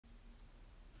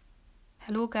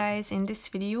Hello guys, in this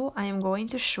video I am going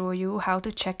to show you how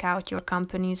to check out your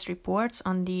company's reports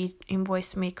on the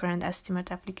Invoice Maker and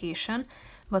Estimate application.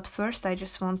 But first I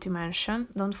just want to mention,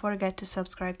 don't forget to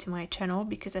subscribe to my channel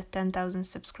because at 10,000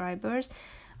 subscribers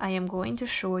I am going to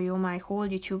show you my whole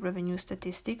YouTube revenue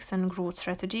statistics and growth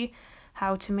strategy,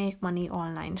 how to make money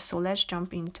online. So let's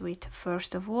jump into it.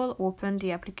 First of all, open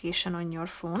the application on your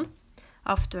phone.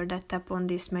 After that, tap on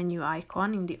this menu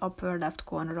icon in the upper left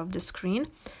corner of the screen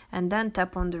and then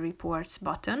tap on the reports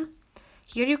button.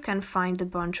 Here you can find a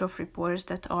bunch of reports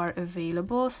that are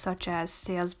available, such as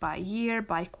sales by year,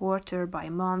 by quarter, by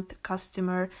month,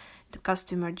 customer, the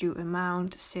customer due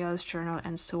amount, sales journal,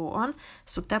 and so on.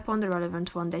 So tap on the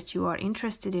relevant one that you are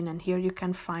interested in, and here you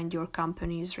can find your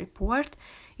company's report.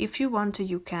 If you want to,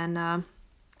 you can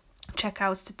check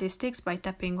out statistics by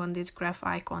tapping on this graph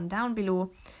icon down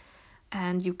below.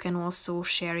 And you can also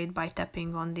share it by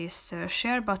tapping on this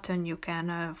share button. You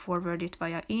can forward it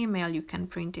via email, you can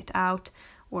print it out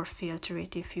or filter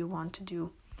it if you want to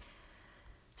do.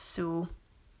 So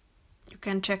you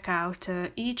can check out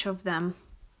each of them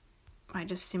by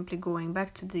just simply going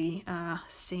back to the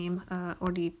same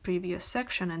or the previous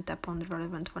section and tap on the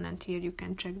relevant one, and here you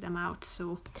can check them out.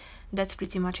 So that's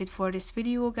pretty much it for this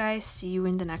video, guys. See you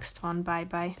in the next one. Bye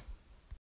bye.